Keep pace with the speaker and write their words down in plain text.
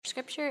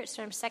scripture. It's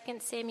from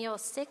 2 Samuel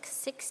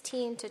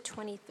 6:16 to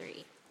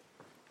 23.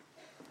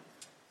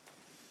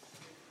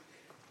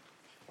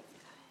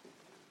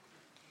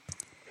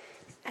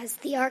 As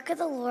the ark of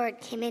the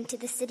Lord came into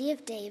the city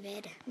of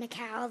David,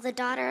 Michal, the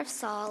daughter of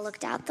Saul,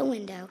 looked out the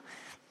window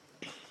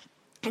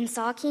and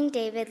saw King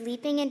David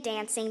leaping and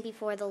dancing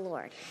before the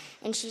Lord,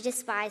 and she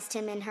despised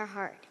him in her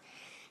heart.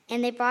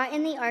 And they brought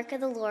in the ark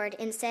of the Lord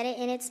and set it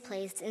in its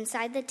place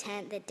inside the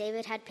tent that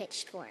David had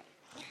pitched for it.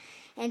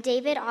 And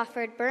David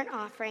offered burnt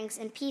offerings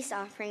and peace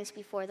offerings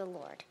before the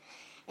Lord.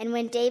 And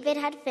when David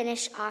had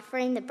finished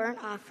offering the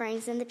burnt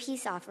offerings and the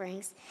peace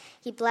offerings,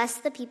 he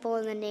blessed the people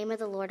in the name of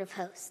the Lord of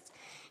hosts,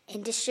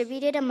 and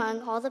distributed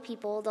among all the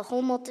people, the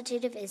whole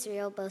multitude of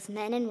Israel, both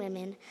men and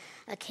women,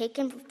 a cake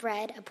of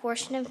bread, a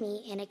portion of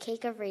meat, and a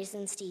cake of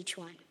raisins to each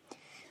one.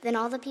 Then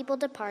all the people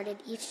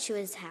departed, each to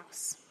his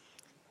house.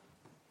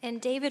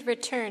 And David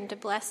returned to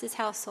bless his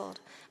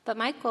household. But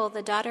Michal,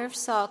 the daughter of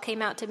Saul,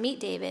 came out to meet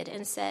David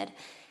and said,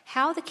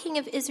 "How the king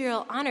of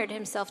Israel honored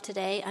himself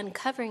today,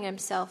 uncovering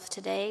himself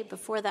today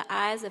before the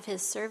eyes of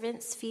his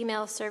servants,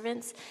 female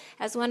servants,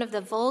 as one of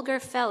the vulgar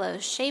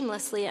fellows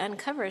shamelessly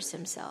uncovers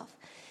himself."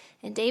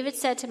 And David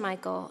said to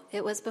Michal,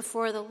 "It was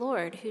before the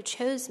Lord who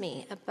chose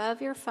me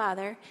above your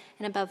father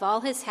and above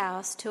all his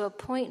house to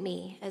appoint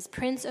me as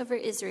prince over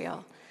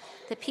Israel,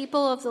 the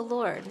people of the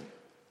Lord.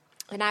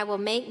 And I will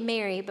make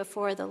merry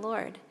before the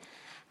Lord.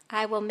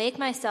 I will make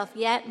myself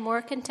yet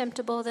more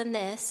contemptible than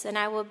this, and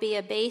I will be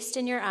abased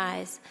in your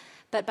eyes.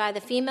 But by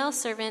the female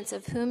servants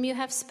of whom you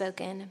have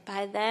spoken,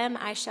 by them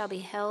I shall be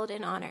held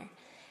in honor."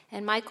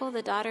 And Michal,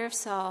 the daughter of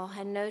Saul,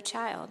 had no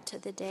child to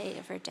the day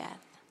of her death.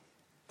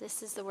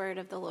 This is the word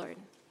of the Lord.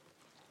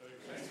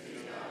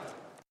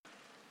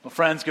 Well,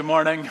 friends, good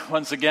morning.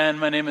 Once again,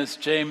 my name is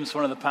James,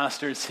 one of the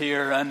pastors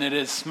here, and it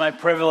is my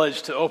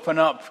privilege to open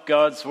up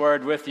God's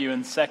word with you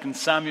in 2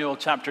 Samuel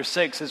chapter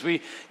 6 as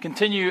we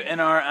continue in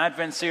our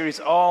Advent series,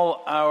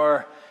 All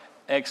Our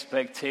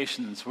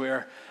Expectations.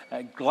 We're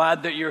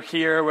glad that you're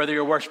here, whether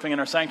you're worshiping in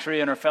our sanctuary,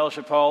 in our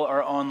fellowship hall,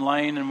 or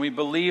online, and we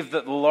believe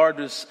that the Lord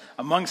is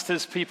amongst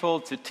his people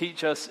to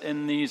teach us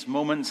in these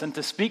moments and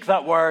to speak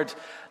that word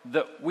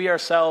that we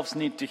ourselves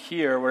need to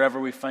hear wherever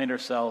we find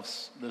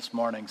ourselves this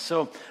morning.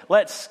 So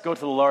let's go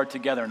to the Lord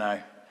together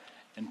now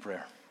in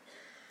prayer.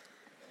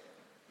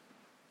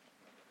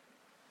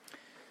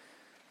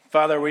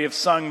 Father, we have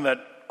sung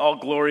that all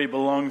glory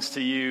belongs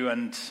to you,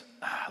 and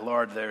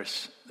Lord,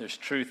 there's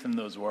truth in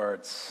those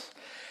words.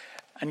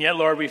 And yet,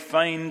 Lord, we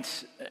find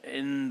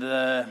in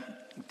the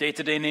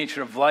day-to-day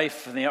nature of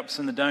life, and the ups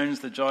and the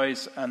downs, the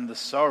joys and the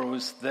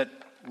sorrows, that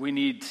we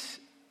need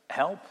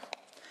help.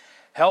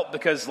 Help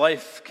because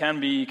life can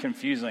be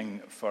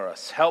confusing for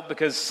us. Help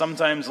because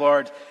sometimes,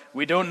 Lord,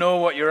 we don't know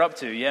what you're up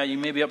to. Yeah, you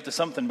may be up to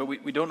something, but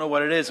we don't know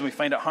what it is, and we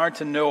find it hard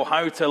to know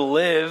how to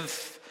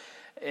live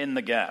in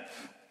the gap.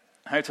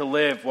 How to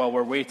live while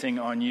we're waiting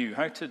on you.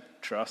 How to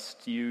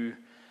trust you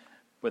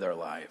with our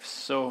lives.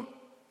 So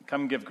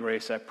come give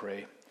grace, I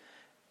pray.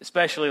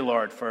 Especially,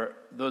 Lord, for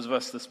those of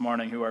us this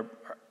morning who are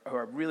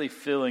really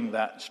feeling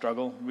that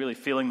struggle, really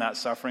feeling that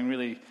suffering,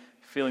 really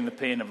feeling the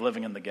pain of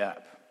living in the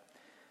gap.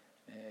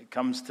 It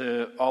comes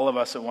to all of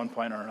us at one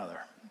point or another.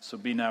 So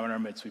be now in our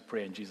midst, we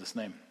pray in Jesus'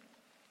 name.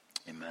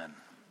 Amen.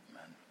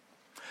 Amen.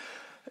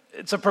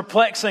 It's a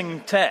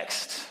perplexing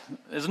text,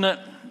 isn't it?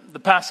 The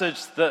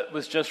passage that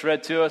was just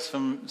read to us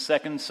from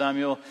 2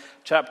 Samuel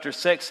chapter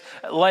 6.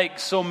 Like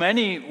so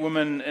many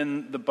women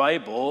in the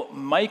Bible,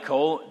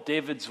 Michal,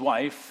 David's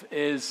wife,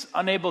 is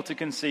unable to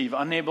conceive,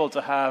 unable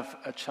to have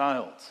a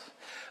child.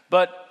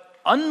 But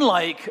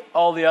unlike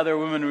all the other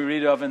women we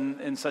read of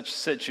in such a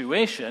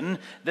situation,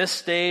 this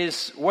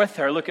stays with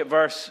her. Look at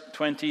verse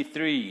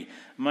 23.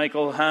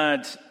 Michal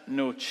had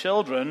no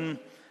children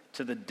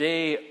to the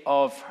day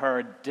of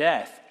her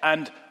death.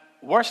 And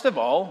worst of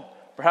all,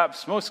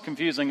 perhaps most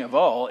confusing of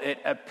all, it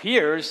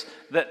appears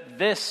that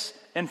this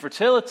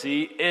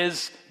infertility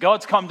is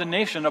God's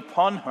condemnation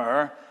upon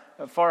her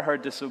for her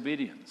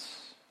disobedience.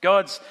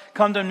 God's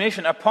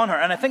condemnation upon her.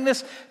 And I think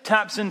this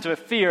taps into a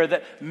fear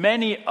that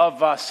many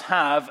of us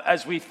have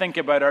as we think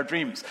about our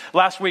dreams.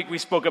 Last week we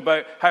spoke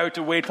about how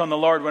to wait on the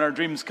Lord when our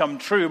dreams come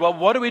true. Well,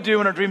 what do we do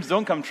when our dreams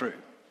don't come true?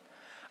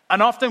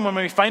 And often when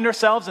we find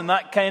ourselves in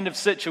that kind of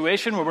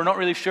situation where we're not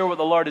really sure what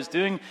the Lord is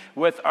doing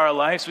with our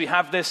lives, we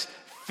have this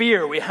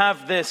fear. We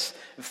have this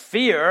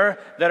fear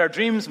that our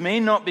dreams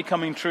may not be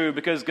coming true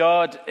because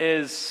God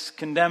is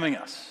condemning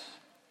us.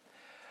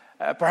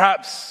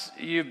 Perhaps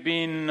you've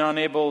been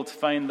unable to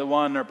find the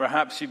one, or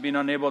perhaps you've been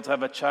unable to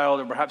have a child,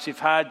 or perhaps you've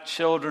had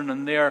children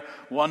and they're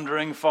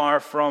wandering far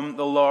from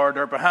the Lord,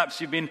 or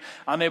perhaps you've been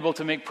unable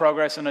to make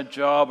progress in a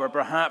job, or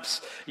perhaps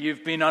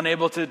you've been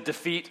unable to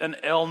defeat an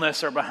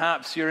illness, or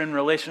perhaps you're in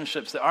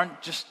relationships that aren't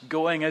just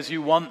going as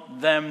you want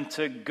them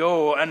to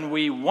go, and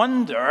we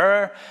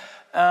wonder,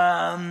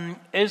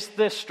 is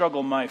this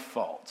struggle my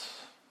fault?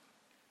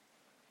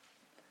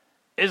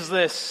 Is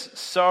this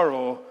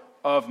sorrow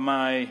of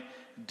my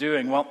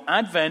doing? Well,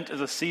 Advent is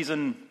a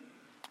season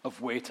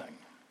of waiting.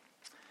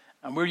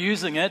 And we're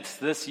using it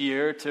this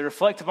year to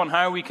reflect upon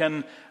how we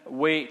can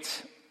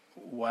wait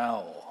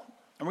well.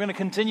 And we're going to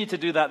continue to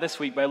do that this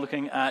week by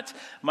looking at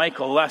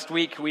Michal. Last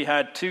week we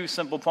had 2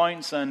 simple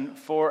points and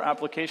 4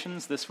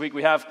 applications. This week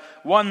we have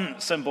 1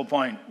 simple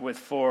point with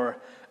 4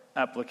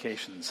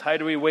 applications. How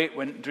do we wait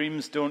when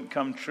dreams don't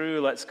come true?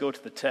 Let's go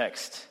to the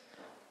text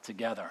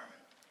together.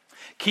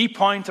 Key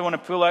point I want to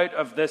pull out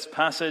of this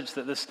passage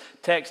that this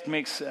text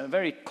makes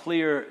very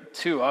clear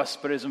to us,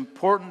 but is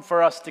important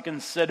for us to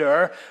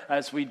consider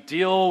as we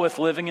deal with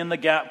living in the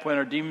gap when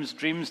our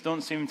dreams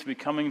don't seem to be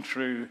coming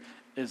true,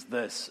 is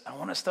this. I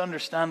want us to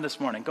understand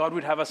this morning, God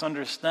would have us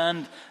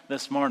understand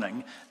this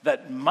morning,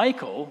 that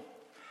Michal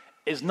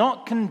is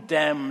not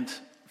condemned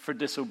for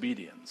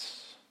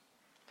disobedience.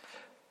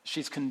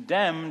 She's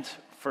condemned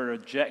for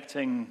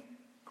rejecting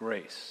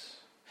grace.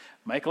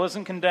 Michal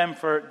isn't condemned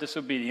for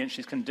disobedience.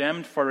 She's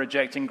condemned for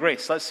rejecting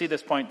grace. Let's see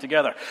this point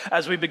together.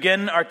 As we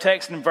begin our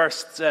text in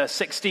verse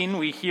 16,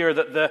 we hear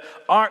that the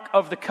Ark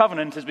of the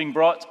Covenant is being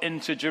brought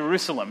into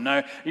Jerusalem. Now,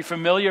 are you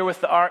familiar with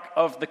the Ark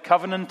of the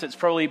Covenant? It's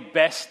probably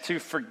best to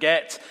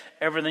forget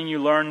everything you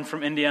learned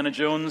from Indiana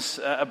Jones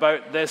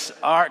about this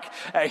ark.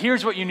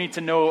 Here's what you need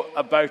to know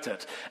about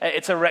it.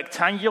 It's a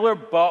rectangular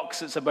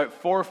box. It's about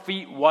 4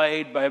 feet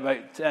wide by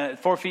about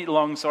 4 feet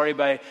long,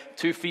 by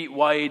 2 feet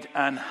wide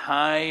and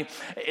high.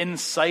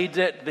 Inside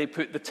it, they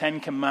put the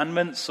 10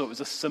 Commandments, so it was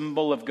a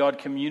symbol of God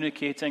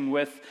communicating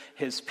with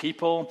his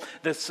people.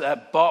 This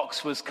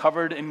box was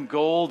covered in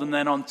gold, and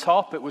then on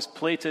top it was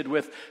plated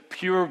with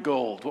pure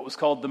gold, what was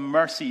called the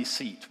mercy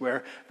seat,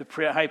 where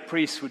the high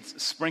priest would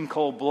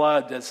sprinkle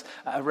blood as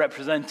a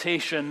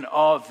representation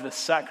of the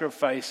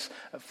sacrifice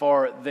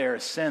for their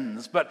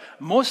sins. But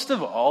most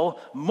of all,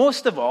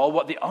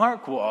 what the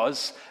ark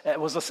was, it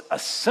was a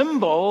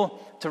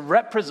symbol to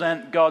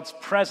represent God's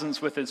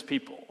presence with his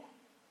people.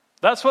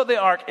 That's what the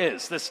ark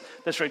is.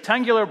 This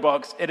rectangular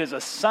box, it is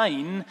a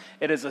sign,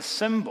 it is a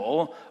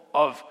symbol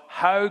of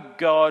how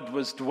God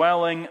was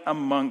dwelling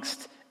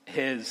amongst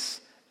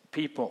his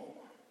people.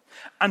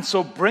 And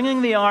so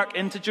bringing the ark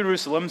into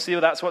Jerusalem, see,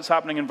 that's what's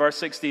happening in verse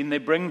 16. They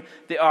bring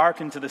the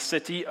ark into the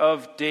city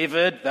of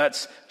David.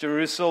 That's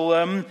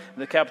Jerusalem,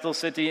 the capital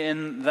city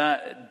in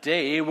that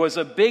day, was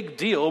a big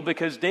deal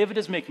because David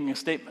is making a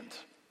statement.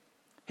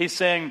 He's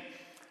saying,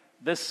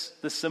 this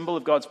symbol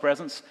of God's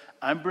presence,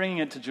 I'm bringing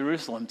it to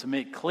Jerusalem to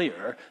make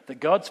clear that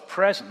God's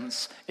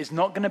presence is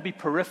not going to be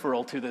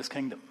peripheral to this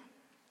kingdom.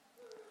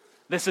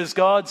 This is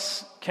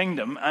God's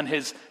kingdom, and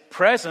his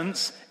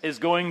presence is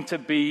going to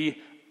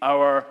be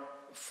our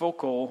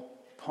focal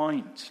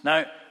point.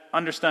 Now,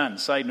 understand,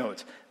 side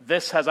note,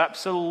 this has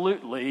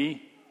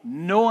absolutely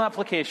no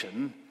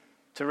application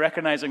to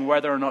recognizing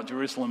whether or not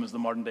Jerusalem is the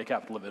modern-day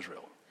capital of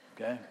Israel.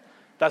 Okay?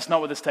 That's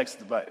not what this text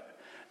is about.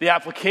 The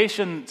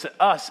application to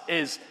us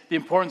is the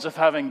importance of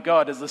having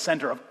God as the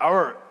center of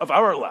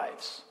our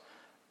lives,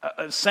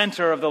 a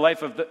center of the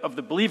life of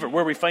the believer,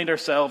 where we find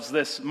ourselves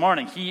this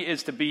morning. He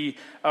is to be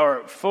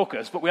our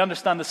focus. But we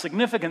understand the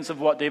significance of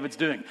what David's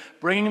doing,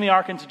 bringing the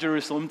ark into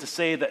Jerusalem to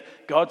say that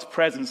God's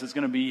presence is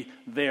going to be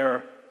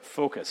their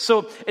focus.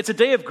 So it's a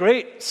day of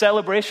great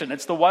celebration.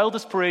 It's the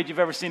wildest parade you've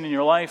ever seen in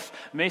your life.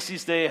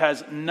 Macy's Day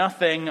has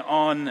nothing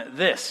on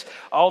this.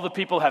 All the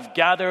people have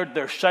gathered,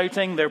 they're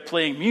shouting, they're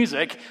playing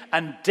music,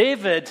 and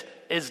David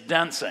is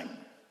dancing.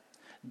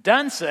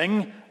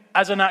 Dancing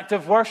as an act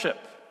of worship.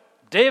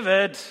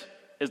 David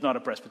is not a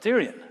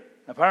Presbyterian,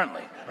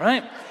 apparently,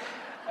 right?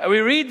 We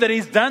read that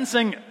he's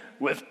dancing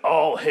with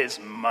all his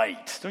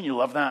might. Don't you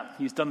love that?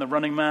 He's done the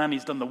Running Man,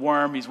 he's done the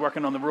Worm, he's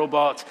working on the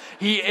robot.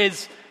 He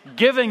is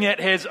giving it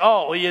his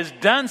all. He is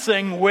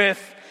dancing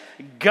with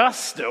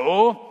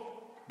gusto,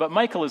 but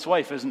Michal, his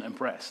wife, isn't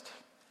impressed.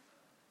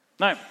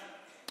 Now,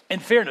 in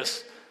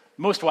fairness,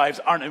 most wives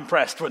aren't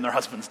impressed when their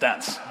husbands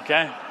dance,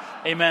 okay?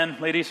 Amen,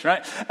 ladies,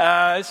 right?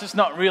 It's just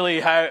not really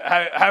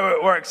how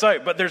it works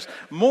out. But there's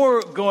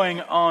more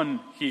going on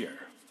here.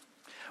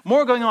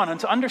 More going on. And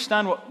to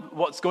understand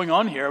what's going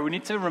on here, we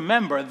need to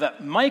remember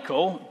that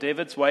Michal,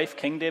 David's wife,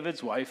 King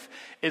David's wife,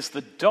 is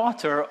the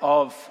daughter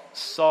of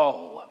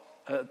Saul,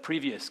 a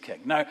previous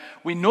king. Now,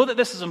 we know that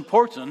this is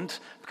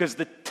important because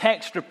the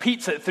text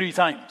repeats it 3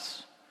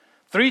 times.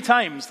 3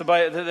 times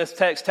this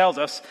text tells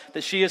us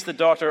that she is the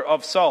daughter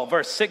of Saul.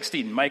 Verse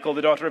 16, Michal,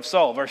 the daughter of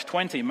Saul. Verse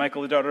 20,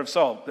 Michal, the daughter of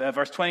Saul.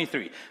 Verse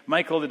 23,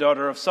 Michal, the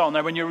daughter of Saul.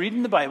 Now, when you're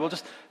reading the Bible,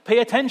 just pay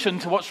attention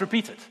to what's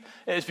repeated.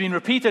 It's been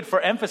repeated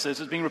for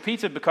emphasis. It's being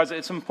repeated because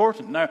it's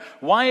important. Now,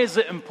 why is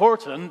it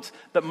important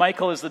that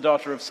Michal is the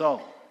daughter of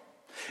Saul?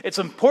 It's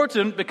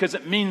important because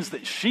it means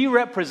that she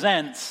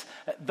represents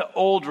the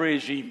old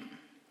regime.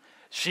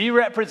 She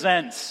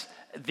represents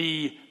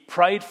the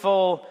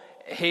prideful,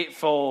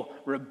 hateful,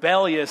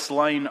 rebellious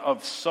line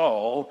of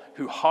Saul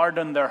who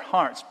hardened their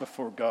hearts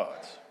before God.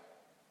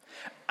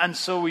 And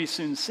so we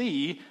soon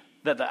see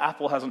that the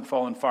apple hasn't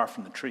fallen far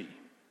from the tree.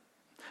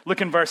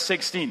 Look in verse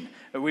 16.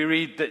 We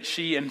read that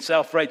she in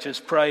self-righteous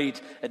pride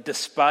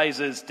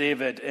despises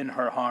David in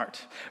her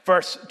heart.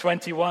 Verse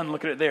 21,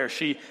 look at it there.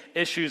 She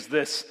issues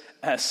this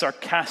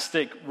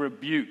sarcastic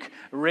rebuke.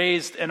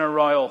 Raised in a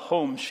royal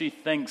home, she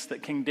thinks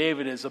that King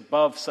David is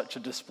above such a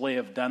display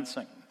of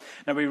dancing.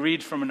 Now we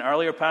read from an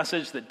earlier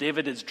passage that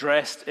David is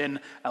dressed in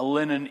a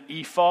linen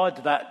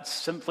ephod. That's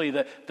simply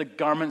the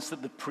garments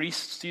that the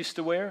priests used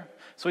to wear.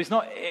 So he's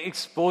not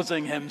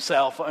exposing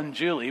himself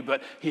unduly,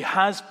 but he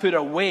has put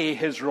away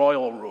his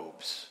royal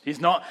robes. He's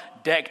not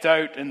decked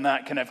out in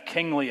that kind of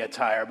kingly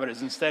attire, but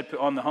has instead put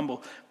on the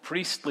humble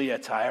priestly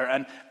attire.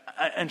 And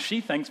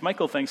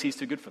Michael thinks he's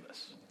too good for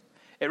this.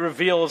 It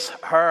reveals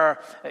her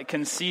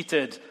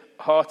conceited,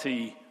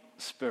 haughty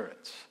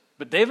spirit.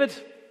 But David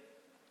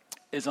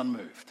is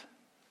unmoved.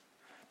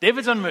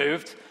 David's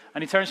unmoved,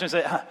 and he turns to her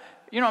and says,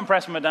 "You're not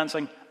impressed with my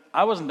dancing?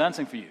 I wasn't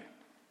dancing for you.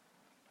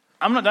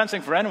 I'm not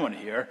dancing for anyone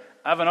here.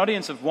 I have an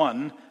audience of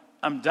one.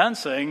 I'm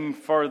dancing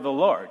for the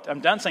Lord.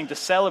 I'm dancing to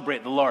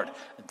celebrate the Lord."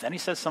 And then he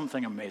says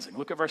something amazing.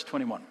 Look at verse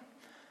 21.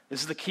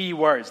 This is the key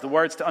words, the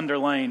words to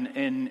underline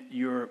in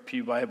your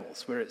pew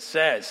Bibles, where it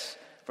says,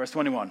 verse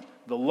 21,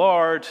 "The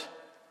Lord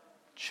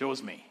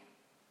chose me.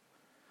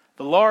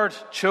 The Lord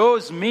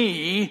chose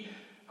me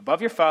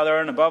above your father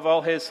and above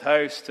all his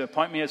house to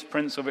appoint me as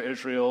prince over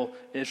Israel,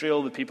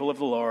 the people of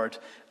the Lord,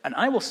 and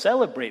I will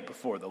celebrate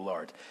before the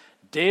Lord."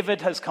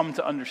 David has come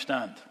to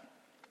understand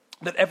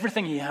that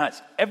everything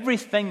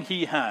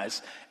he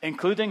has,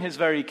 including his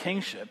very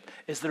kingship,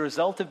 is the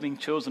result of being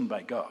chosen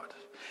by God.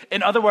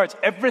 In other words,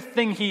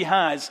 everything he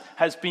has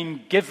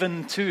been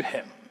given to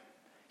him.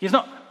 He's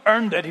not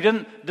earned it. He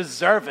didn't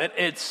deserve it.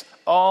 It's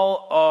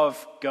all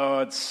of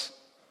God's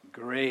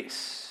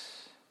grace.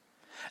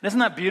 And isn't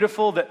that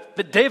beautiful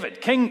that David,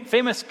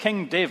 famous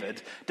King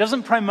David,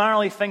 doesn't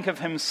primarily think of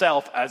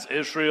himself as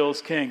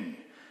Israel's king,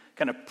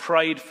 kind of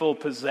prideful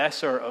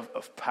possessor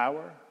of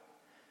power.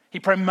 He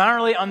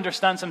primarily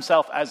understands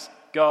himself as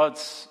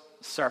God's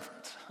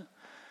servant,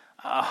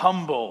 a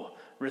humble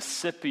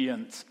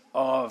recipient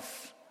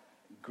of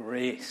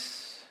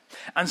grace.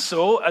 And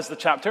so, as the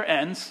chapter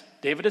ends,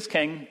 David is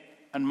king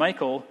and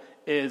Michal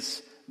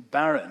is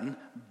barren,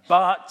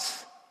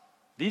 but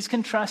these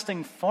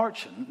contrasting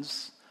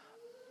fortunes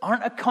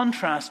aren't a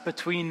contrast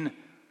between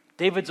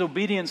David's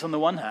obedience on the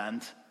one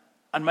hand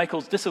and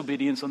Michal's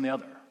disobedience on the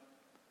other.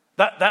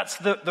 That's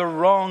the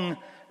wrong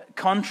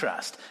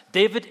contrast.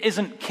 David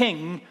isn't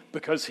king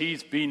because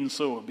he's been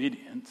so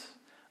obedient.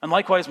 And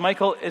likewise,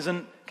 Michal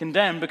isn't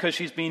condemned because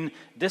she's been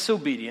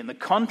disobedient. The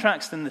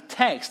contrast in the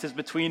text is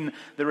between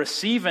the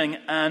receiving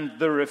and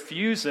the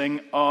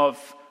refusing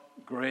of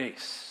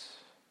grace.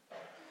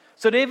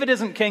 So David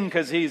isn't king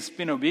because he's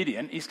been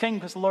obedient. He's king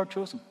because the Lord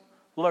chose him.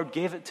 The Lord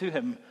gave it to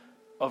him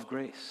of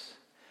grace.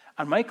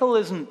 And Michal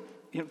isn't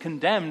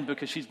condemned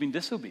because she's been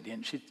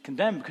disobedient. She's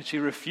condemned because she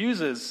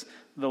refuses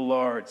the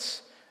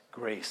Lord's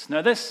grace.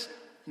 Now, this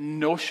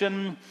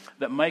notion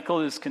that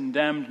Michal is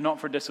condemned not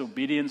for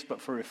disobedience but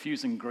for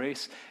refusing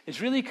grace is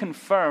really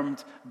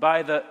confirmed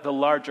by the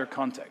larger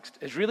context.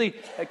 It's really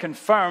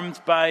confirmed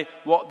by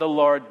what the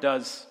Lord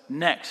does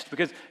next.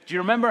 Because do you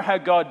remember how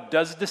God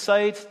does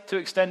decide to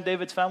extend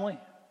David's family?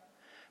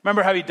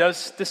 Remember how he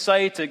does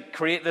decide to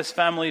create this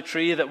family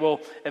tree that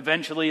will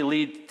eventually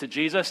lead to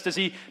Jesus? Does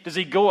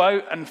he go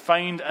out and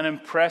find an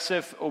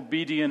impressive,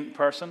 obedient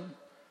person?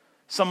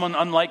 Someone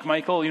unlike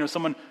Michal,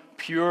 someone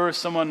pure,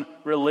 someone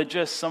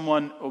religious,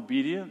 someone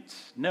obedient?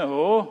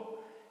 No.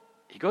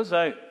 He goes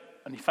out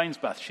and he finds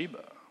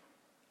Bathsheba.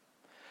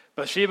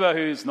 Bathsheba,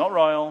 who's not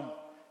royal,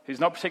 who's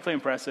not particularly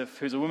impressive,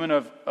 who's a woman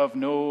of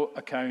no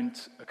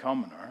account, a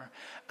commoner.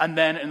 And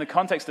then in the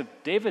context of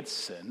David's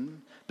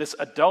sin, this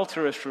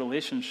adulterous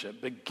relationship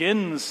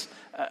begins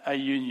a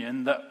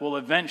union that will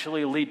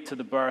eventually lead to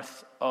the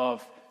birth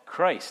of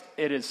Christ.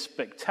 It is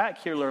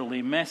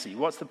spectacularly messy.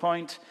 What's the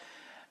point?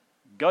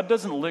 God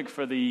doesn't look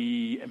for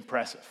the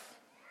impressive,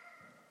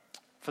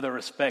 for the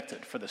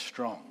respected, for the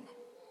strong.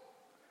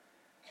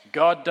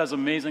 God does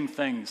amazing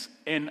things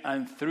in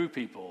and through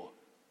people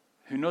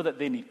who know that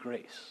they need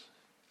grace.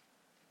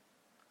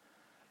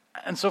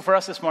 And so for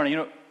us this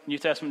morning, New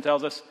Testament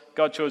tells us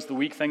God chose the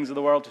weak things of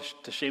the world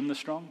to shame the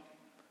strong,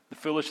 the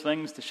foolish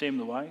things to shame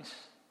the wise.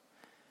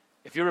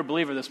 If you're a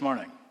believer this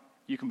morning,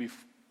 you can be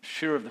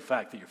sure of the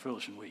fact that you're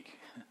foolish and weak.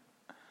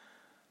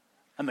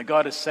 And that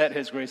God has set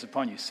his grace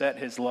upon you, set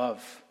his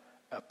love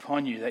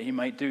upon you, that he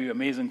might do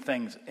amazing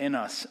things in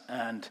us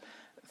and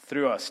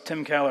through us.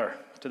 Tim Keller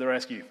to the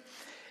rescue.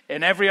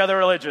 In every other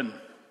religion,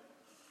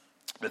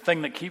 the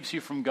thing that keeps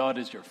you from God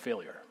is your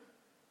failure.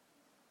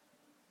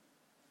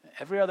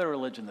 Every other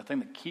religion, the thing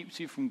that keeps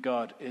you from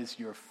God is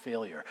your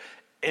failure.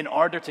 In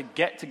order to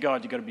get to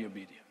God, you've got to be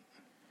obedient.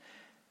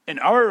 In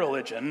our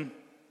religion,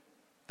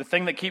 the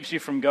thing that keeps you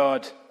from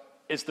God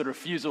is the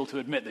refusal to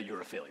admit that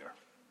you're a failure.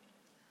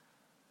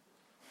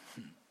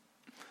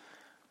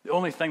 The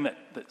only thing that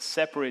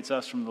separates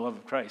us from the love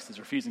of Christ is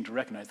refusing to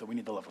recognize that we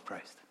need the love of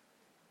Christ.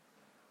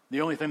 The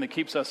only thing that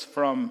keeps us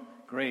from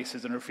grace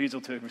is a refusal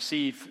to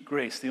receive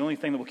grace. The only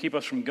thing that will keep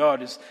us from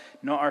God is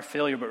not our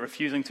failure, but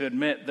refusing to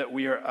admit that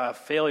we are a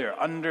failure.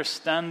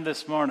 Understand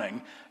this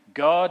morning,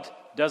 God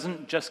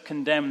doesn't just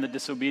condemn the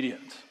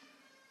disobedient.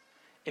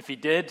 If he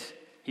did,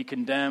 he'd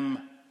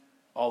condemn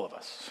all of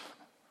us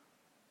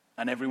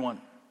and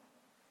everyone.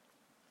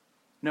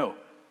 No,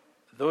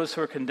 those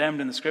who are condemned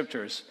in the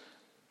scriptures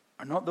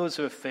are not those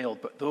who have failed,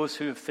 but those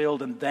who have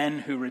failed and then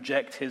who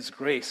reject his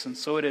grace. And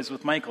so it is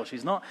with Michal.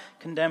 She's not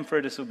condemned for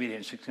her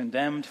disobedience. She's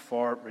condemned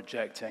for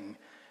rejecting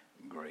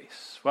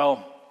grace.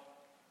 Well,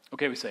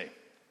 okay, we say,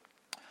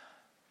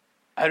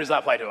 how does that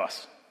apply to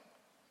us?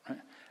 Right?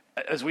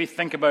 As we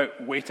think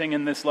about waiting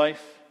in this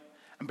life,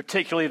 and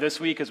particularly this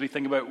week as we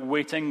think about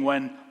waiting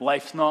when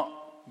life's not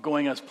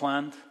going as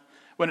planned,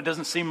 when it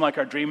doesn't seem like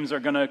our dreams are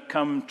going to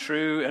come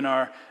true in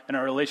our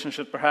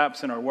relationship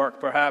perhaps, in our work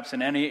perhaps,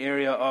 in any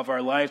area of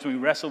our lives, when we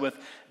wrestle with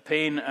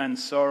pain and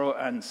sorrow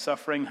and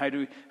suffering, how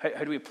do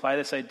we apply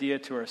this idea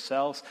to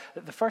ourselves?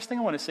 The first thing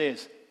I want to say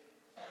is,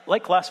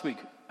 like last week,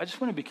 I just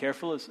want to be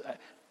careful.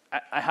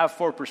 I have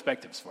 4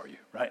 perspectives for you,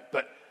 right?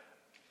 But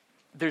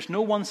there's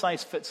no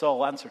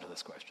one-size-fits-all answer to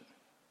this question.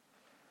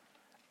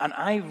 And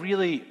I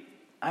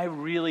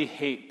really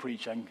hate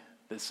preaching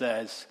that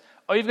says,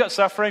 oh, you've got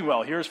suffering?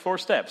 Well, here's 4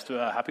 steps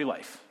to a happy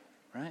life,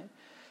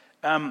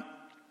 right?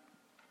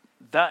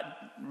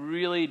 That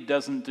really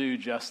doesn't do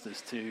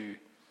justice to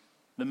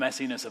the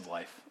messiness of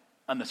life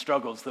and the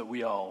struggles that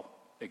we all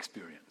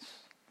experience.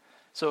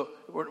 So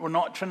we're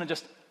not trying to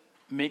just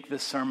make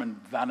this sermon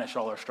vanish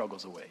all our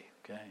struggles away,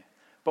 okay?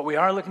 But we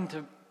are looking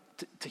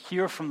to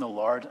hear from the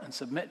Lord and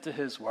submit to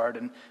his word.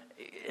 And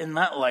in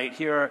that light,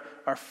 here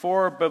are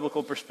 4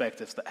 biblical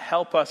perspectives that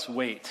help us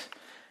wait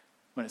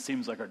when it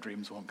seems like our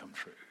dreams won't come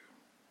true.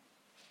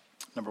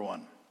 Number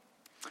 1,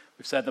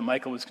 we've said that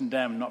Michal was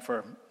condemned not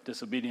for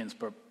disobedience,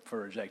 but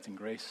for rejecting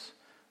grace.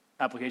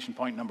 Application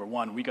point number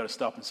 1, we got to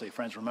stop and say,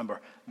 friends,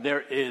 remember, there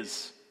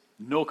is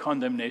no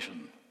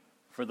condemnation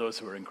for those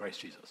who are in Christ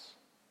Jesus.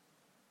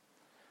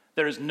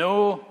 There is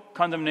no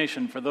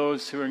condemnation for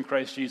those who are in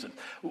Christ Jesus.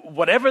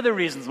 Whatever the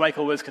reasons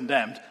Michal was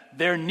condemned,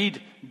 there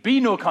need be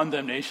no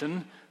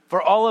condemnation,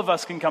 for all of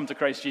us can come to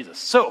Christ Jesus.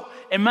 So,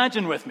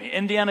 imagine with me,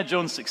 Indiana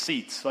Jones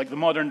succeeds, like the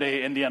modern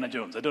day Indiana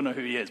Jones. I don't know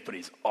who he is, but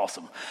he's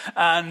awesome.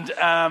 And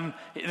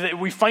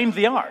we find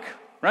the Ark,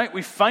 right?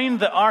 We find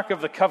the Ark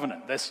of the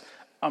Covenant, this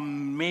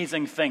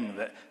amazing thing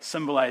that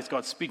symbolized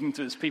God speaking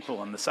to his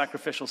people and the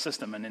sacrificial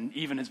system and in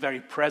even his very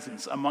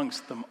presence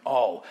amongst them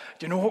all.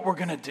 Do you know what we're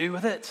going to do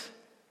with it?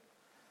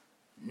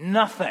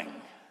 Nothing.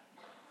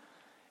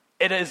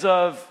 It is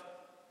of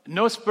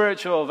no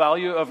spiritual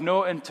value, of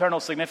no internal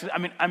significance. I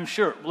mean, I'm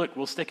sure, look,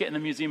 we'll stick it in the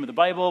Museum of the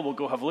Bible, we'll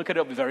go have a look at it,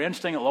 it'll be very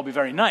interesting, it'll all be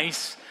very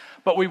nice,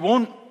 but we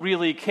won't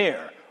really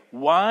care.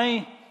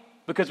 Why?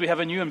 Because we have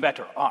a new and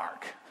better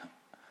Ark.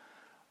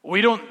 We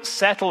don't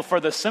settle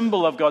for the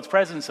symbol of God's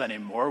presence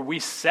anymore. We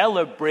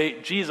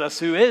celebrate Jesus,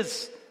 who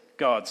is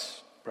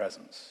God's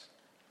presence.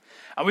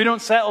 And we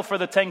don't settle for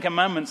the 10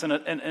 Commandments in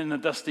a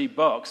dusty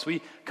box.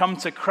 We come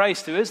to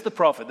Christ, who is the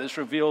prophet that's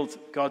revealed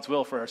God's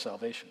will for our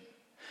salvation.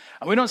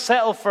 And we don't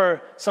settle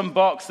for some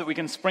box that we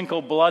can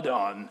sprinkle blood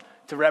on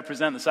to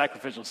represent the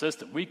sacrificial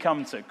system. We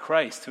come to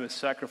Christ, who has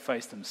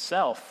sacrificed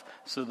himself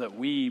so that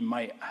we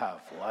might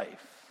have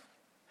life.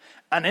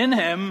 And in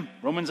him,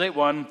 Romans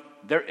 8:1,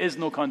 there is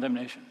no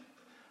condemnation.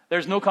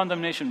 There's no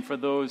condemnation for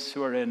those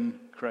who are in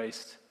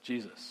Christ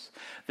Jesus.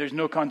 There's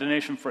no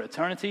condemnation for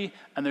eternity,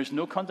 and there's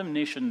no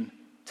condemnation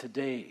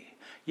today.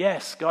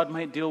 Yes, God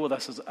might deal with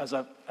us as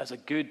a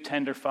good,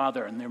 tender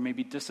father, and there may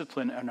be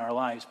discipline in our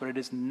lives, but it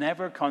is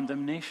never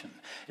condemnation.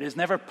 It is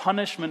never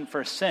punishment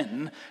for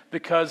sin,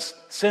 because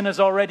sin has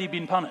already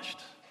been punished.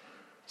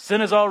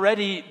 Sin has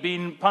already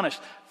been punished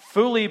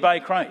fully by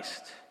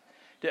Christ.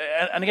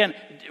 And again,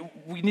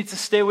 we need to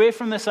stay away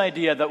from this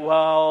idea that,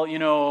 well, you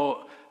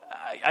know,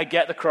 I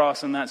get the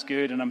cross and that's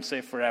good and I'm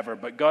safe forever,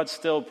 but God's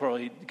still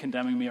probably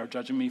condemning me or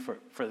judging me for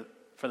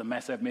the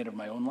mess I've made of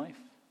my own life.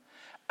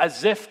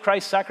 As if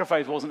Christ's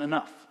sacrifice wasn't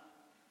enough.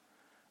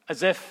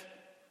 As if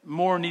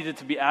more needed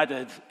to be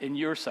added in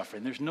your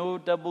suffering. There's no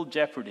double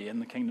jeopardy in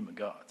the kingdom of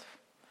God.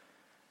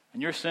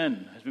 And your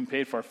sin has been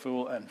paid for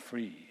full and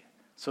free.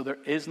 So there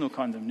is no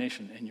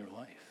condemnation in your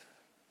life.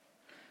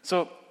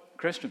 So,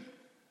 Christian,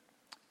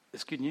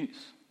 it's good news.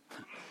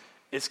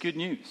 It's good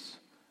news.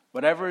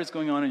 Whatever is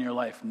going on in your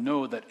life,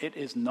 know that it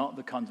is not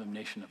the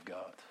condemnation of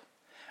God.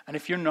 And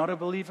if you're not a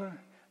believer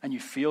and you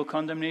feel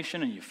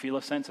condemnation and you feel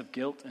a sense of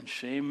guilt and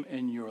shame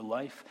in your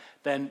life,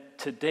 then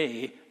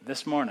today,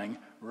 this morning,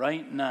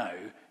 right now,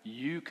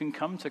 you can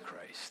come to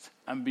Christ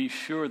and be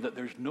sure that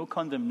there's no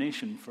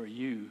condemnation for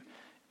you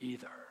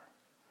either.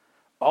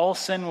 All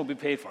sin will be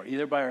paid for,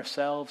 either by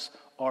ourselves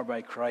or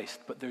by Christ,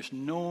 but there's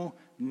no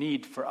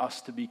need for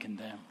us to be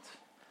condemned,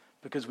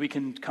 because we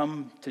can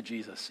come to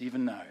Jesus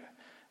even now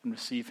and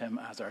receive him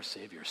as our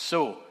Savior.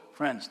 So,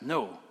 friends,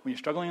 know, when you're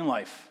struggling in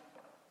life,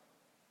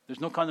 there's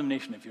no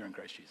condemnation if you're in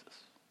Christ Jesus.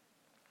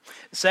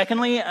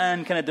 Secondly,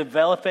 and kind of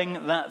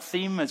developing that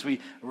theme as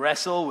we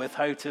wrestle with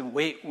how to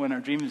wait when our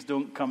dreams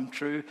don't come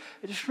true,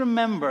 just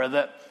remember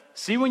that,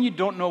 see, when you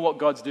don't know what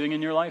God's doing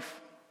in your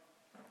life,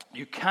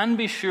 you can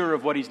be sure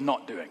of what he's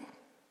not doing.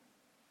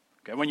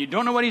 Okay, when you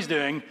don't know what he's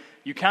doing,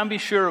 You can be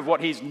sure of what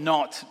he's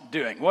not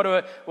doing. What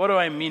do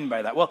I mean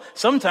by that? Well,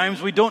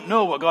 sometimes we don't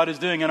know what God is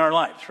doing in our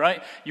lives,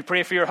 right? You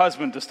pray for your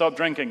husband to stop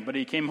drinking, but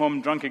he came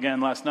home drunk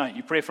again last night.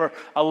 You pray for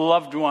a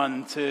loved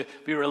one to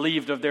be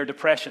relieved of their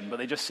depression, but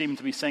they just seem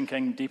to be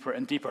sinking deeper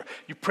and deeper.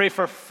 You pray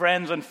for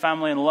friends and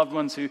family and loved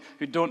ones who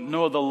don't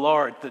know the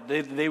Lord, that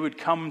they would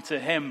come to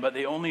him, but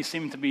they only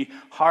seem to be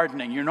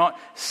hardening. You're not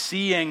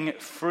seeing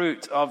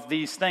fruit of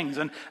these things.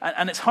 And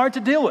it's hard to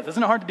deal with.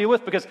 Isn't it hard to deal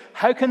with? Because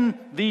how can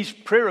these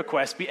prayer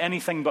requests be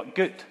anything but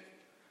good?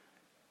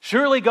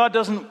 Surely God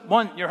doesn't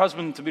want your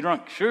husband to be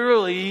drunk.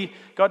 Surely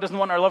God doesn't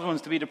want our loved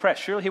ones to be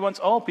depressed. Surely he wants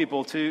all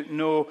people to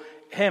know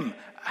him.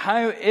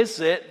 How is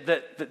it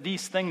that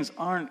these things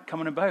aren't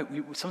coming about?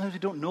 Sometimes we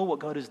don't know what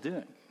God is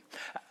doing.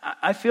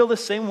 I feel the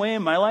same way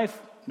in my life.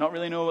 Not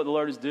really know what the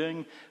Lord is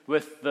doing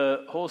with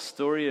the whole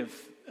story of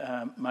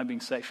my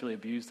being sexually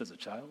abused as a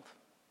child.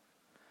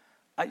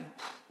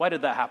 Why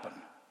did that happen?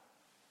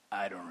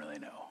 I don't really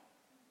know.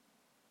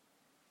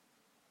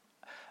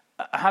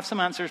 I have some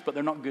answers, but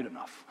they're not good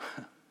enough.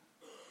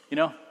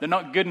 They're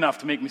not good enough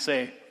to make me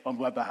say, oh, I'm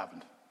glad that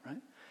happened.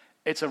 Right?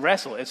 It's a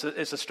wrestle. It's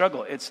a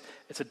struggle. It's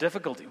a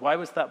difficulty. Why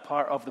was that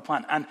part of the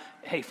plan? And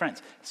hey,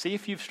 friends, see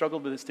if you've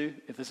struggled with this too,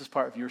 if this is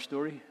part of your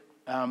story.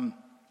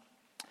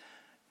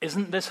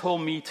 Isn't this whole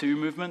Me Too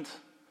movement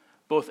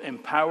both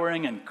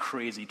empowering and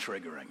crazy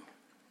triggering?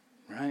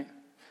 Right?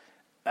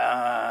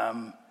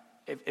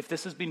 If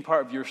this has been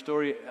part of your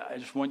story, I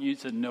just want you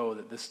to know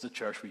that this is a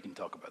church where you can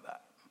talk about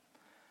that.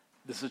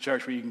 This is a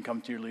church where you can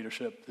come to your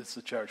leadership. This is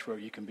a church where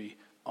you can be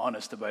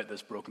honest about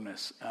this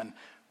brokenness. And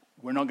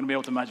we're not going to be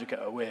able to magic it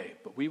away,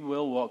 but we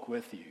will walk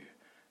with you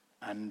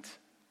and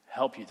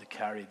help you to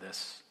carry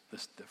this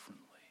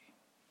differently.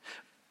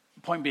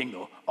 Point being,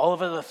 though, all of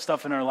the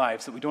stuff in our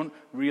lives that we don't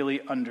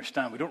really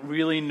understand, we don't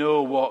really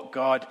know what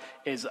God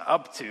is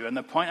up to. And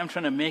the point I'm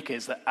trying to make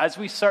is that as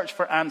we search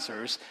for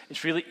answers,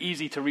 it's really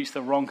easy to reach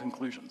the wrong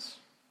conclusions.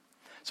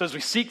 So as we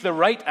seek the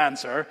right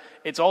answer,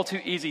 it's all too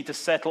easy to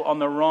settle on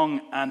the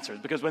wrong answers.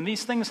 Because when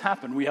these things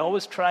happen, we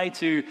always try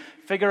to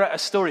figure out a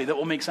story that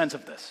will make sense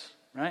of this.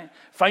 Right?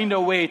 Find a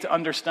way to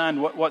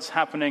understand what's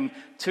happening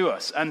to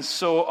us. And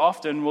so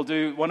often we'll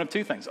do one of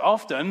two things.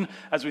 Often,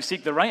 as we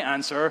seek the right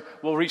answer,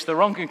 we'll reach the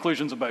wrong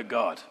conclusions about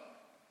God.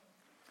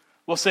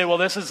 We'll say, well,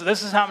 this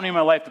is happening in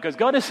my life because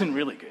God isn't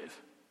really good.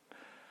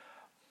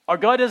 Or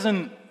God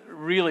isn't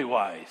really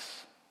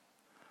wise.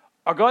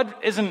 Or God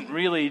isn't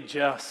really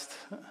just.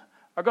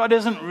 Or God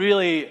isn't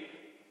really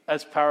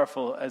as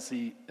powerful as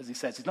he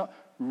says. He's not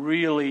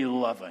really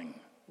loving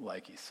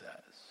like he says.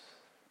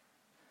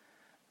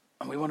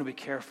 And we want to be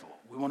careful.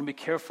 We want to be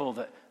careful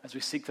that as we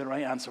seek the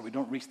right answer, we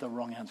don't reach the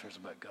wrong answers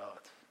about God.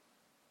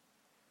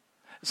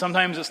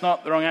 Sometimes it's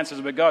not the wrong answers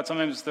about God.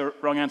 Sometimes it's the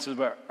wrong answers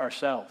about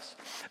ourselves.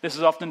 This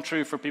is often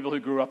true for people who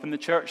grew up in the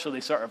church, so they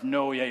sort of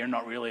know, you're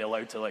not really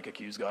allowed to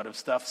accuse God of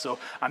stuff, so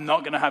I'm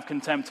not going to have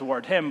contempt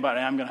toward him, but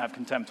I am going to have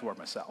contempt toward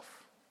myself.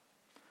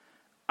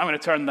 I'm going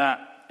to turn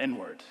that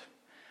inward.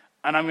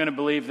 And I'm going to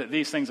believe that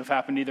these things have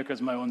happened either because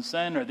of my own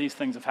sin or these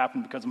things have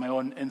happened because of my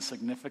own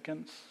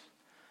insignificance.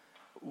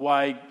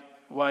 Why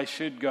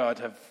should God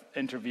have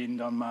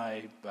intervened on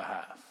my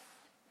behalf?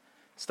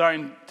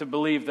 Starting to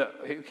believe that,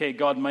 okay,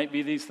 God might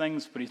be these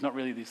things, but he's not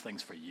really these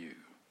things for you.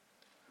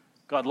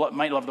 God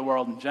might love the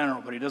world in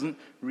general, but he doesn't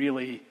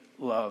really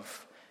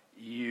love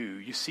you.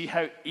 You see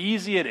how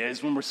easy it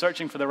is when we're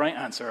searching for the right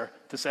answer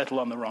to settle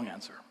on the wrong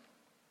answer.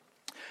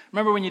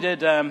 Remember when you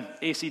did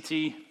ACT,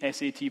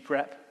 SAT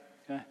prep,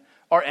 okay?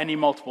 Or any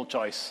multiple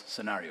choice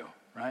scenario,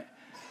 right?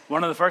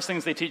 One of the first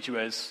things they teach you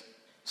is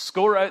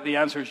score out the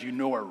answers you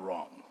know are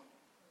wrong.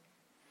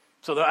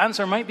 So the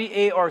answer might be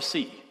A or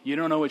C. You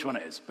don't know which one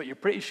it is, but you're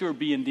pretty sure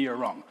B and D are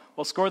wrong.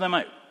 Well, score them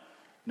out.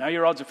 Now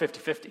your odds are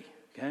 50-50,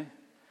 okay?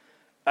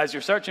 As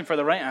you're searching for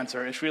the right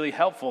answer, it's really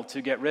helpful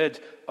to get rid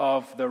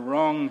of the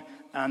wrong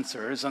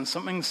answers, and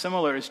something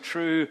similar is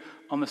true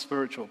on the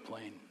spiritual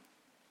plane.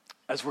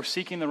 As we're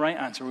seeking the right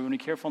answer, we want to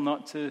be careful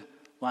not to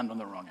land on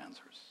the wrong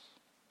answers.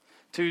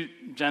 Two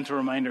gentle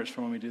reminders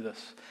for when we do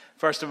this.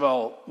 First of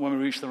all, when we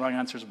reach the wrong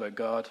answers about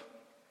God,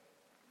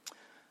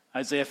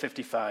 Isaiah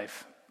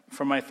 55,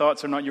 "For my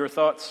thoughts are not your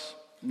thoughts,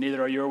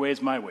 neither are your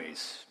ways my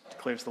ways,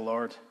 declares the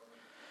Lord.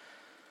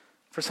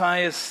 For as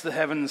high as the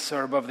heavens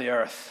are above the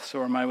earth,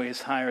 so are my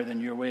ways higher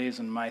than your ways,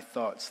 and my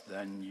thoughts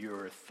than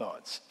your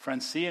thoughts."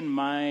 Friends, see in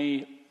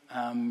my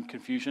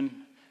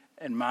confusion,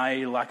 in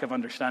my lack of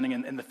understanding,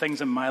 in the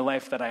things in my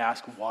life that I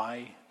ask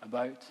why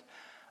about,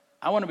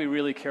 I want to be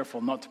really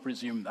careful not to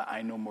presume that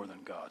I know more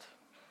than God.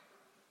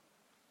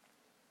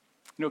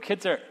 You know,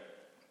 kids are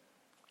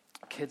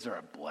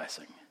a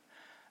blessing.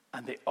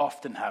 And they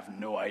often have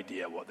no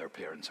idea what their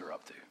parents are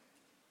up to.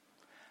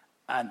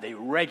 And they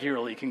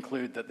regularly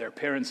conclude that their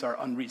parents are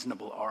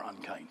unreasonable or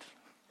unkind.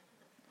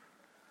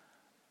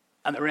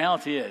 And the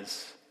reality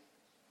is,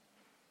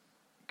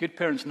 good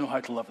parents know how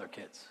to love their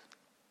kids.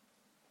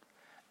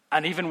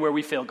 And even where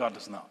we fail, God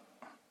does not.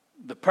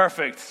 The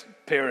perfect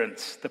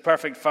parent, the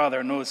perfect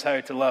father knows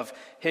how to love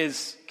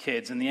his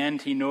kids. In the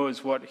end, he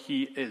knows what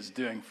he is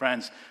doing.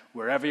 Friends,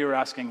 wherever you're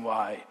asking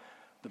why,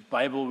 the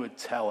Bible would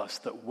tell us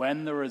that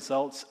when the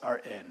results are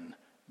in,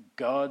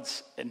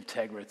 God's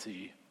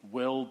integrity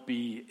will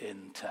be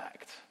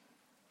intact.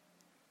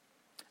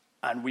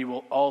 And we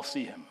will all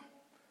see him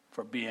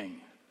for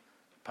being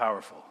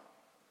powerful,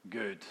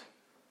 good,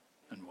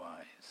 and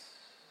wise.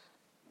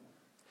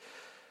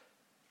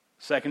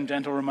 Second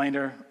gentle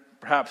reminder,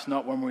 perhaps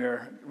not when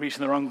we're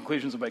reaching the wrong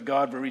conclusions about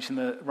God, but reaching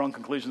the wrong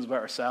conclusions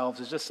about ourselves,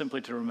 is just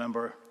simply to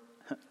remember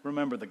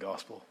the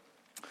gospel.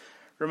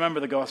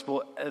 Remember the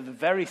gospel. The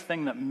very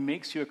thing that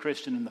makes you a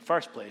Christian in the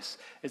first place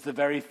is the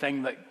very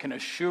thing that can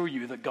assure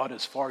you that God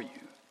is for you.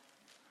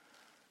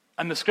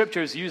 And the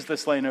scriptures use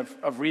this line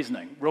of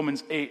reasoning.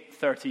 Romans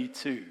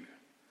 8:32.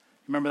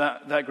 Remember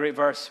that great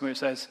verse where it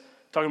says,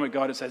 talking about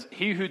God, it says,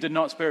 "He who did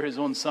not spare his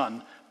own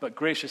son, but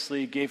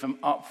graciously gave him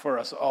up for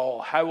us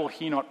all, how will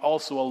he not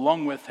also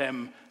along with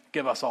him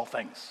give us all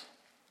things?"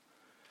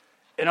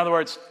 In other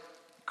words,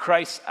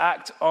 Christ's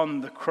act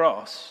on the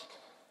cross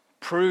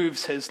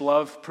proves his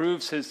love,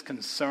 proves his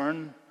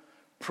concern,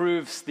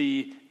 proves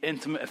the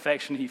intimate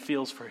affection he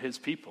feels for his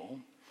people.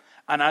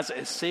 And as it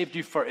has saved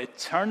you for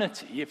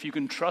eternity, if you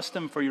can trust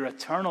him for your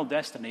eternal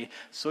destiny,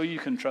 so you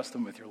can trust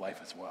him with your life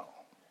as well.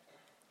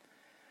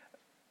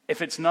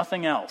 If it's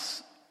nothing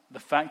else, the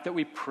fact that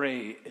we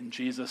pray in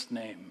Jesus'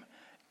 name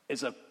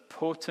is a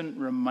potent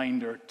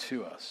reminder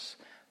to us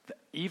that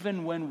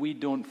even when we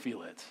don't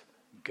feel it,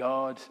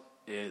 God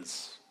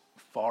is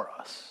for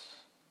us.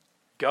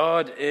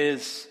 God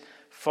is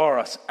for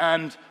us.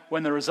 And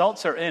when the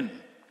results are in,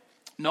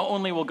 not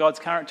only will God's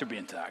character be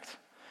intact,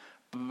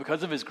 but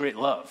because of his great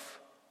love,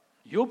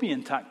 you'll be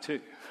intact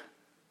too.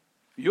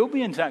 You'll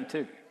be intact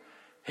too.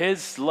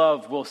 His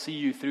love will see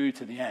you through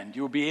to the end.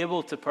 You'll be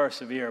able to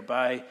persevere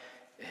by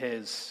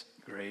his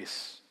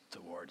grace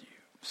toward you.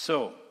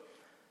 So,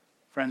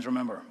 friends,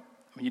 remember,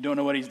 when you don't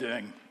know what he's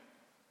doing,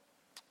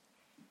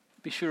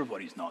 be sure of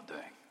what he's not doing.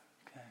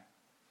 Okay?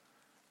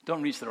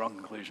 Don't reach the wrong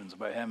conclusions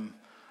about him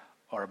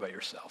or about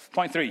yourself.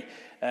 Point 3,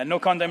 no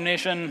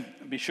condemnation.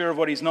 Be sure of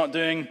what he's not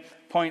doing.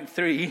 Point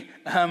 3,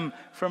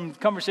 from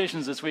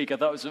conversations this week, I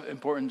thought it was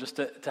important just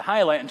to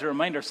highlight and to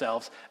remind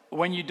ourselves,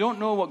 when you don't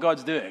know what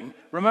God's doing,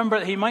 remember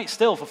that he might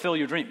still fulfill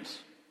your dreams.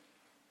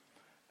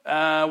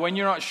 When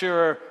you're not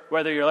sure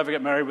whether you'll ever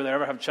get married, whether you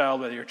ever have a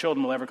child, whether your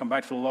children will ever come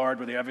back to the Lord,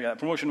 whether you ever get a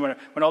promotion,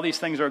 when all these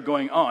things are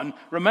going on,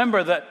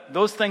 remember that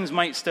those things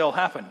might still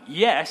happen.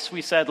 Yes,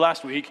 we said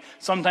last week,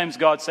 sometimes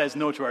God says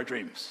no to our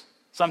dreams.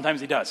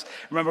 Sometimes he does.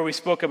 Remember, we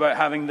spoke about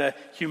having the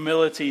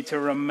humility to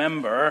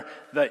remember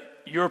that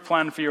your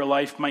plan for your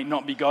life might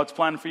not be God's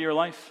plan for your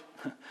life.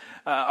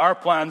 Our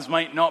plans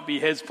might not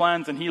be his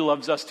plans, and he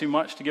loves us too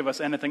much to give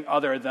us anything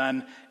other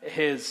than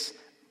his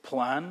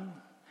plan.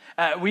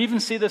 We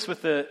even see this in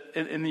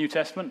the New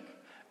Testament,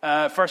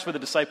 first with the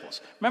disciples.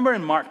 Remember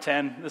in Mark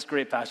 10, this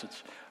great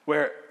passage,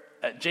 where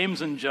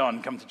James and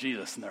John come to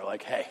Jesus, and they're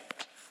like, "Hey,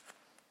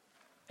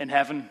 in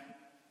heaven,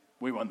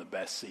 we want the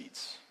best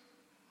seats.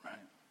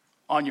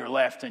 On your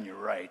left and your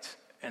right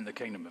in the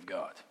kingdom of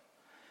God."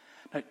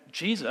 Now,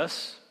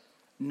 Jesus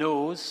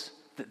knows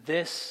that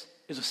this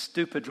is a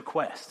stupid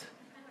request,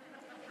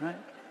 right?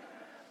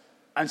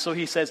 And so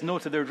he says no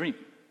to their dream.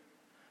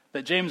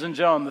 That James and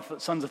John, the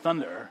sons of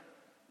thunder,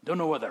 don't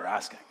know what they're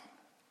asking.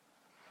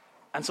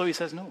 And so he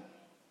says no.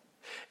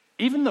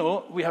 Even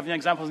though we have the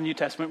examples in the New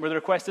Testament where the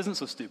request isn't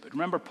so stupid.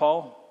 Remember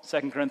Paul,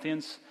 2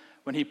 Corinthians,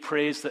 when he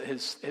prays that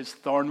his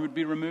thorn would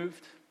be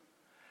removed?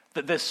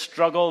 That this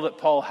struggle that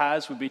Paul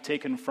has would be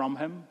taken from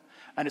him.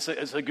 And it's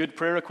a good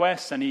prayer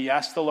request, and he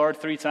asks the Lord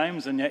 3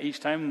 times, and yet each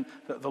time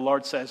the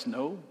Lord says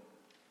no.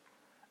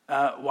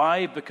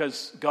 Why?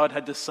 Because God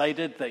had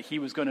decided that he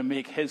was going to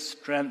make his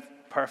strength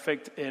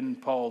perfect in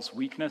Paul's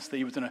weakness, that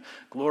he was going to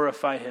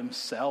glorify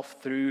himself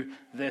through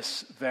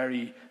this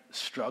very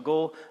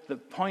struggle. The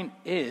point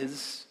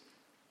is,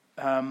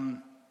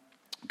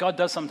 God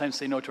does sometimes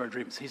say no to our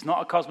dreams. He's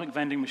not a cosmic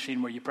vending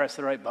machine where you press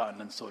the right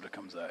button and soda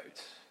comes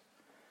out.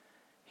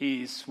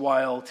 He's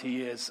wild,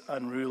 he is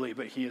unruly,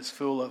 but he is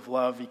full of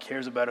love. He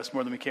cares about us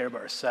more than we care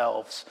about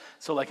ourselves.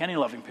 So like any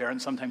loving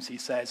parent, sometimes he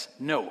says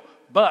no.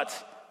 But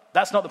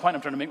that's not the point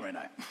I'm trying to make right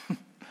now. The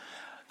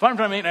point I'm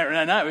trying to make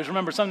right now is,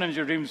 remember, sometimes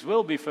your dreams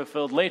will be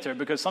fulfilled later,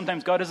 because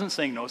sometimes God isn't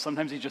saying no,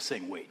 sometimes he's just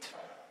saying wait.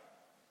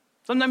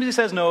 Sometimes he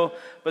says no,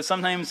 but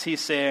sometimes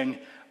he's saying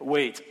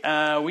wait.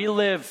 Don't we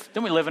live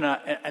in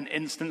an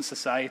instant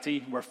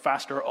society where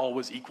faster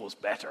always equals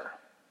better?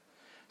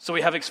 So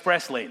we have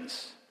express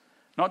lanes.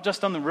 Not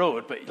just on the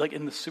road, but like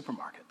in the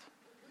supermarket.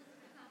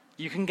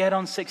 You can get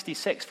on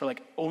 66 for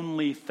like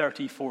only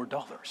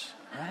 $34,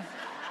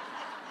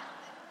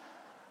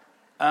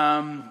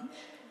 right?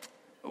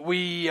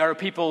 We are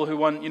people who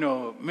want,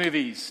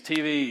 movies,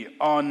 TV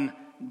on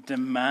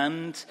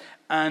demand.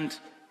 And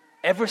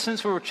ever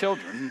since we were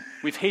children,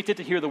 we've hated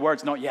to hear the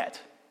words, "not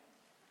yet."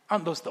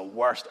 Aren't those the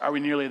worst? Are we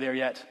nearly there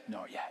yet?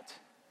 Not yet.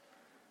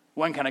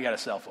 When can I get a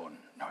cell phone?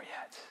 Not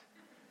yet.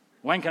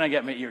 When can I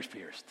get my ears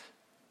pierced?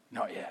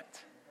 Not yet.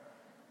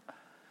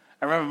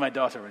 I remember my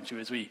daughter when she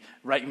was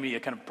writing me a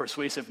kind of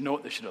persuasive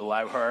note that should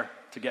allow her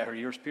to get her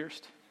ears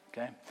pierced.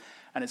 Okay,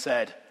 and it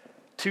said,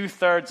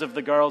 2/3 of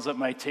the girls at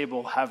my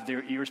table have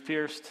their ears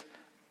pierced.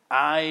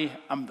 I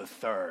am the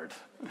third.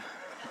 Isn't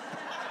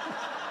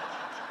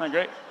that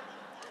great?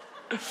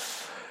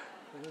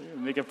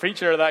 Make a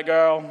preacher of that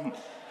girl.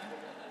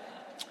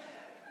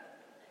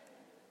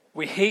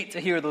 We hate to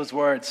hear those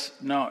words,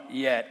 not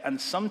yet. And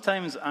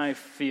sometimes I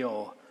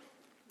feel,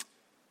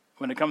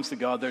 when it comes to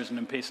God, there's an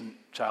impatient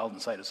child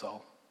inside us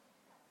all.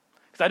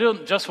 Because I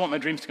don't just want my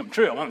dreams to come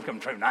true, I want them to come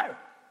true now.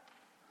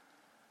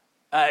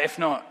 If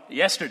not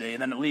yesterday,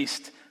 then at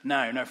least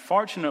now. Now,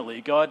 fortunately,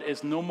 God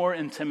is no more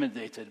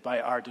intimidated by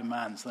our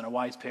demands than a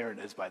wise parent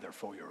is by their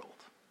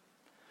 4-year-old.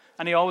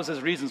 And he always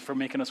has reasons for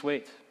making us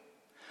wait.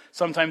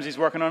 Sometimes he's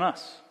working on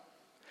us.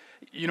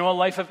 You know, a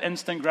life of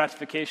instant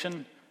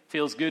gratification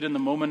feels good in the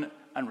moment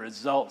and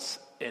results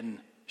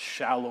in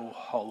shallow,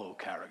 hollow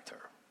character.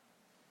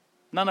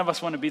 None of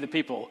us want to be the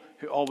people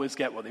who always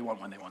get what they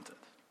want when they want it.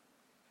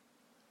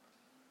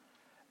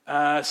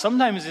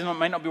 Sometimes he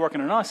might not be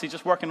working on us, he's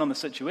just working on the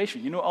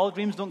situation. You know, all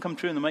dreams don't come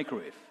true in the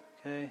microwave.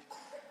 Okay?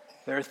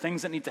 There are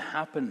things that need to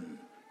happen,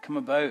 come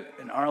about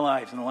in our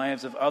lives and the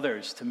lives of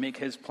others to make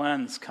his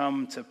plans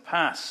come to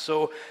pass.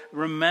 So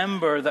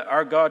remember that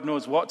our God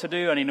knows what to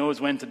do and he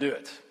knows when to do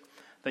it.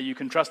 That you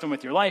can trust him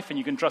with your life and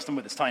you can trust him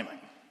with his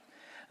timing.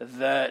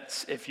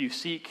 That if you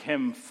seek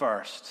him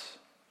first,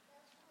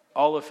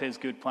 all of his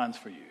good plans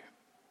for you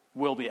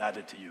will be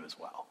added to you as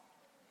well.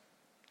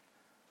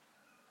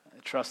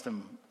 Trust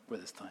him with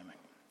his timing.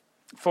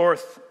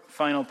 Fourth,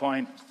 final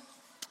point,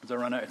 as I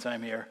run out of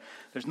time here.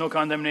 There's no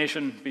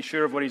condemnation. Be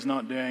sure of what he's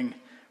not doing.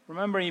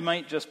 Remember, he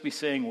might just be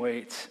saying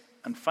wait.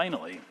 And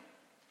finally,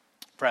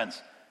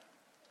 friends,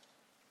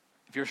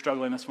 if you're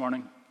struggling this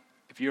morning,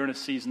 if you're in a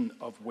season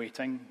of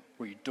waiting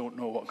where you don't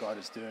know what God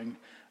is doing,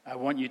 I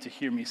want you to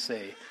hear me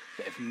say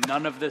that if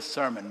none of this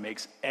sermon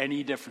makes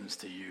any difference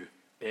to you,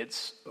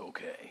 it's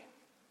okay.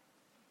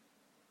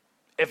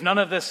 If none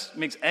of this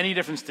makes any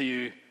difference to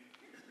you,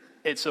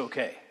 it's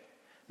okay.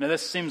 Now,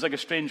 this seems like a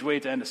strange way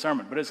to end a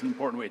sermon, but it's an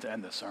important way to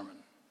end this sermon.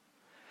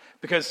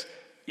 Because,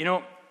 you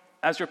know,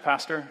 as your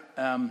pastor,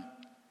 and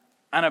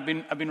I've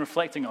been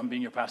reflecting on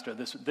being your pastor.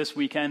 This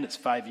weekend, it's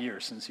 5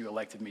 years since you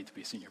elected me to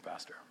be senior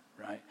pastor,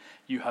 right?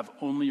 You have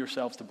only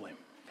yourselves to blame,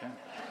 okay?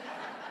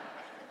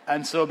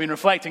 And so I've been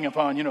reflecting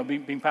upon, you know,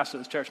 being pastor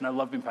of this church, and I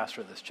love being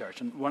pastor of this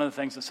church. And one of the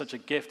things that's such a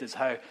gift is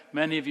how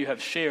many of you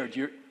have shared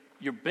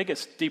your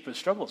biggest, deepest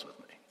struggles with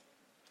me.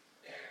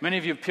 Many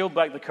of you have peeled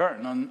back the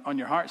curtain on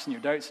your hearts and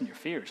your doubts and your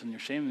fears and your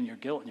shame and your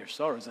guilt and your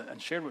sorrows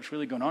and shared what's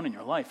really going on in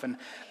your life. And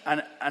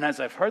as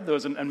I've heard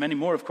those, and many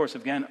more, of course,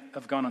 have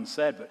gone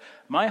unsaid, but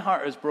my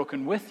heart is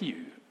broken with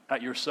you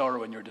at your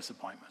sorrow and your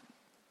disappointment.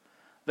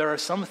 There are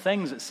some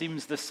things, it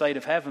seems, this side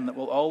of heaven that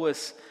will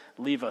always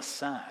leave us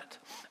sad.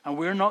 And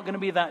we're not going to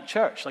be that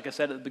church, like I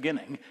said at the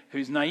beginning,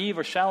 who's naive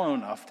or shallow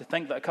enough to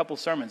think that a couple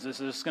sermons is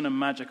just going to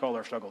magic all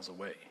our struggles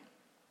away.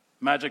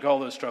 Magic all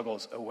those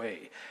struggles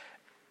away.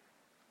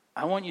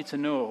 I want you to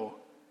know,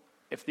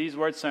 if these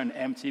words sound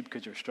empty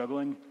because you're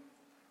struggling,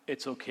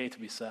 it's okay to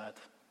be sad.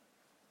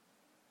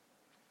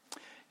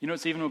 You know,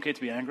 it's even okay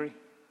to be angry.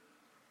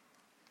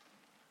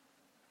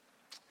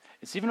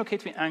 It's even okay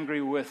to be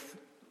angry with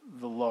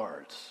the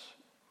Lord.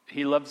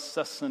 He loves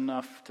us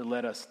enough to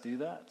let us do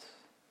that.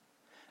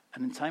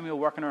 And in time, he'll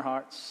work in our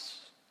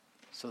hearts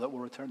so that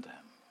we'll return to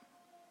him.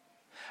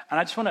 And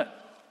I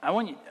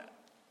want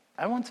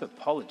to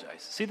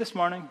apologize. See, this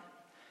morning,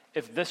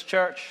 if this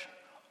church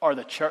or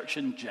the church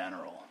in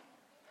general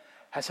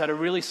has had a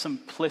really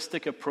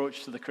simplistic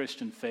approach to the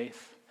Christian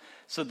faith,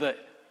 so that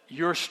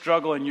your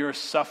struggle and your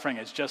suffering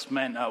has just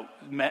been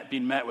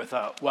met with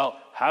a, well,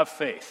 have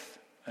faith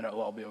and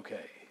it'll all be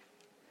okay.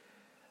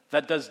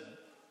 That doesn't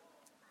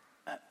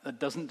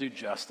do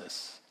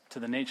justice to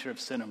the nature of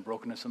sin and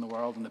brokenness in the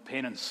world and the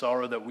pain and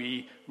sorrow that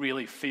we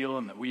really feel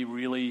and that we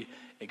really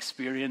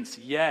experience.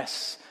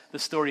 Yes, the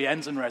story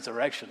ends in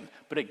resurrection,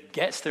 but it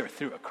gets there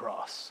through a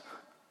cross.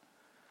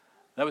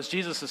 That was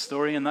Jesus'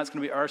 story, and that's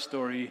going to be our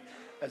story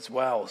as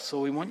well. So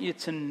we want you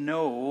to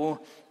know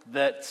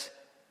that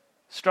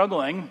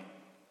struggling,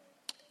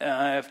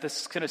 if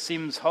this kind of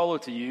seems hollow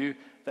to you,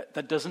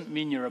 that doesn't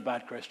mean you're a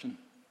bad Christian.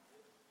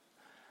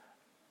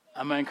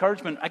 And my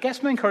encouragement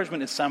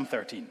is Psalm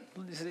 13.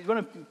 You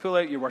want to pull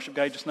out your worship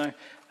guide just now?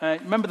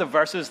 Remember the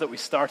verses that we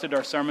started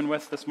our sermon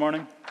with this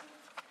morning?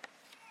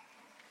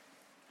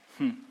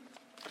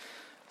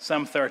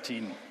 Psalm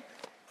 13.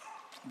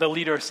 The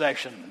leader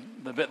section,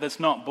 the bit that's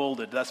not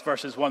bolded, that's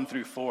verses 1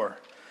 through 4.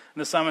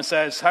 And the psalmist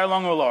says, "How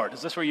long, O Lord?"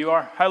 Is this where you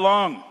are? "How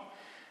long?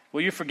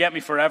 Will you forget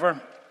me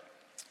forever?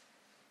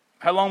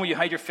 How long will you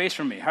hide your face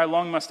from me? How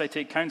long must I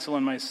take counsel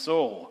in my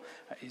soul?"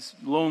 He's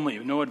lonely,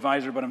 no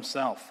advisor but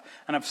himself.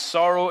 "And have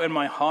sorrow in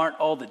my heart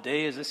all the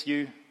day." Is this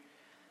you?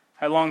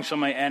 "How long shall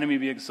my enemy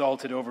be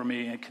exalted over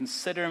me? And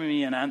consider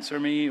me and answer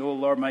me, O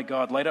Lord my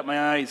God. Light up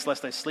my eyes,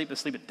 lest I sleep the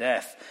sleep of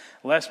death.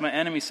 Lest my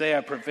enemy say,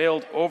 I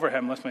prevailed over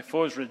him. Lest my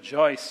foes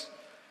rejoice,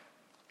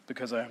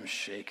 because I am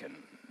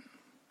shaken."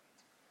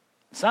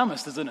 The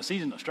psalmist is in a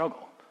season of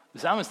struggle. The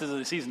psalmist is in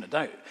a season of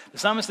doubt. The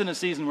psalmist is in a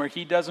season where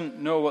he doesn't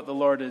know what the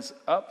Lord is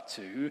up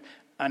to,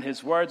 and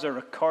his words are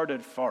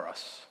recorded for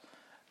us,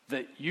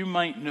 that you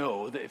might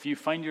know that if you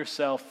find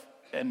yourself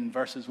in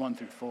verses 1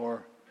 through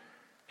 4,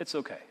 it's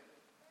okay.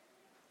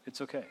 It's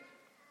okay.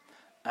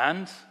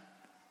 And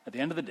at the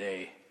end of the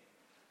day,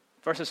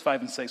 verses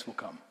 5 and 6 will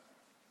come.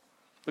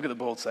 Look at the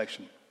bold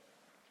section.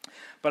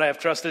 But I have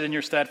trusted in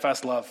your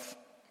steadfast love.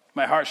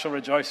 My heart shall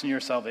rejoice in your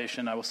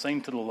salvation. I will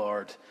sing to the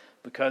Lord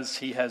because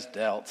he has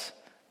dealt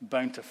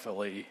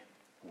bountifully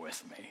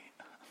with me.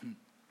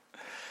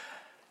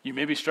 You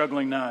may be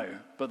struggling now,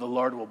 but the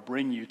Lord will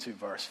bring you to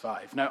verse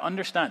 5. Now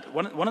understand,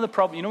 one of the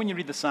problems, when you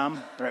read the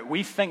Psalm, right,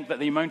 we think that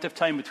the amount of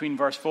time between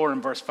verse 4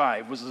 and verse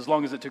 5 was as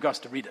long as it took us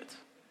to read it.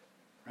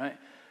 Right?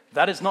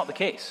 That is not the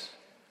case.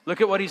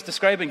 Look at what he's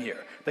describing here.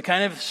 The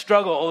kind of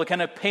struggle, or the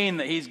kind of pain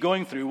that he's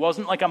going through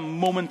wasn't like a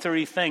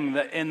momentary thing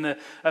that in the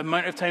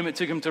amount of time it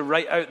took him to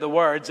write out the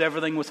words,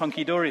 everything was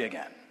hunky-dory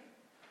again.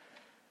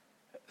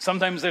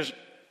 Sometimes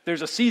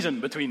there's a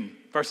season between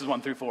verses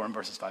 1 through 4 and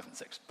verses 5 and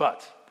 6.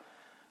 But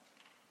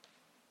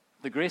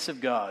the grace of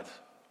God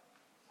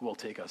will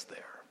take us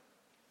there.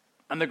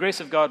 And the grace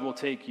of God will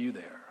take you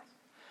there.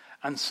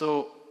 And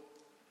so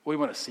we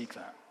want to seek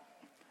that.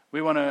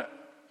 We want to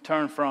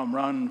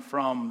run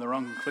from the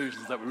wrong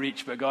conclusions that we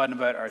reach about God and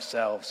about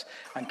ourselves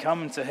and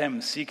come to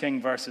him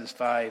seeking verses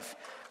 5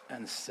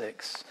 and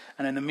 6.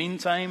 And in the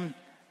meantime,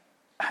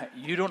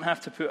 you don't have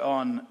to put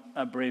on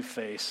a brave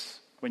face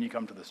when you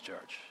come to this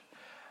church.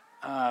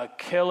 A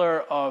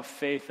killer of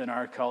faith in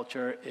our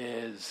culture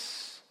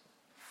is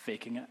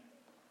faking it.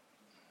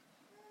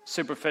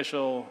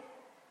 Superficial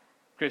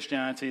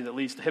Christianity that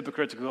leads to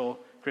hypocritical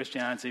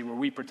Christianity where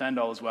we pretend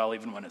all is well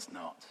even when it's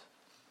not.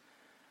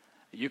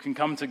 You can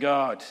come to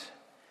God.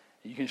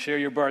 You can share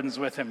your burdens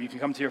with him. You can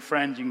come to your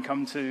friend. You can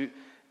come to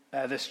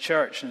this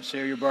church and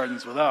share your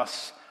burdens with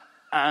us.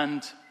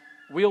 And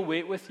we'll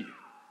wait with you.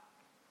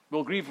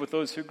 We'll grieve with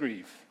those who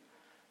grieve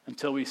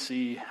until we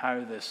see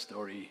how this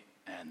story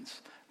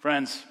ends.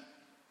 Friends,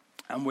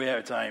 I'm way out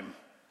of time.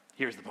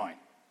 Here's the point.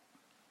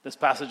 This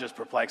passage is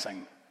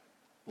perplexing.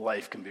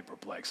 Life can be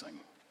perplexing.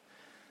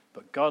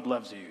 But God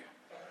loves you,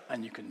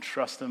 and you can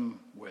trust him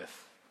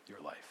with your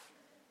life.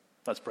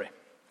 Let's pray.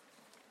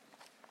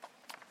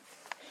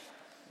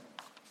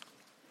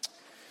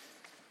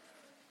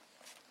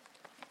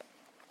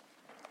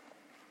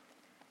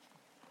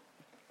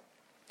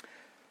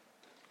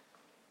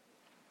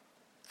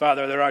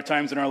 Father, there are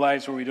times in our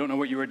lives where we don't know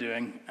what you are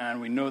doing,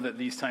 and we know that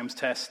these times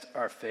test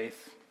our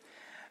faith.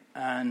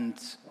 And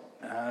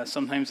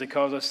sometimes they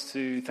cause us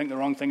to think the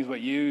wrong things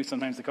about you.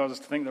 Sometimes they cause us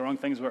to think the wrong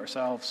things about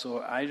ourselves. So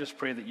I just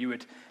pray that you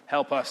would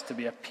help us to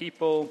be a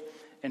people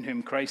in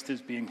whom Christ is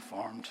being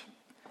formed.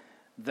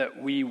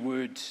 That we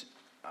would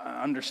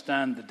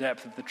understand the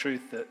depth of the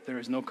truth that there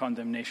is no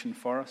condemnation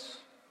for us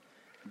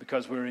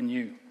because we're in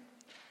you.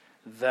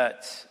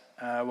 That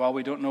while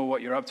we don't know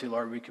what you're up to,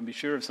 Lord, we can be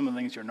sure of some of the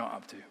things you're not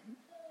up to.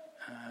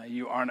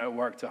 You aren't at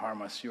work to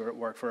harm us. You're at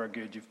work for our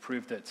good. You've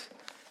proved it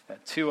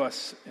to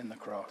us in the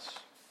cross.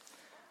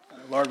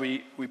 Lord,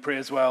 we pray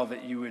as well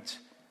that you would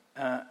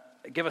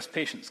give us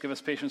patience. Give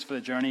us patience for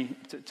the journey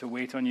to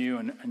wait on you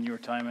and your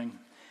timing.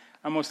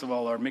 And most of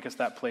all, Lord, make us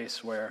that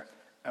place where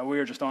we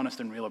are just honest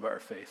and real about our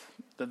faith.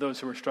 That those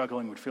who are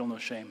struggling would feel no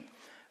shame,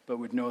 but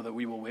would know that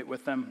we will wait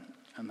with them,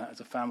 and that as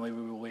a family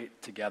we will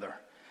wait together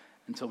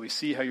until we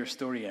see how your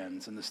story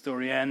ends. And the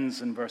story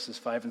ends in verses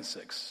 5 and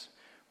 6,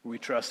 where we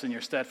trust in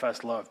your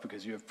steadfast love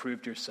because you have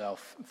proved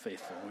yourself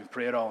faithful. We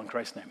pray it all in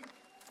Christ's name.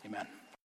 Amen.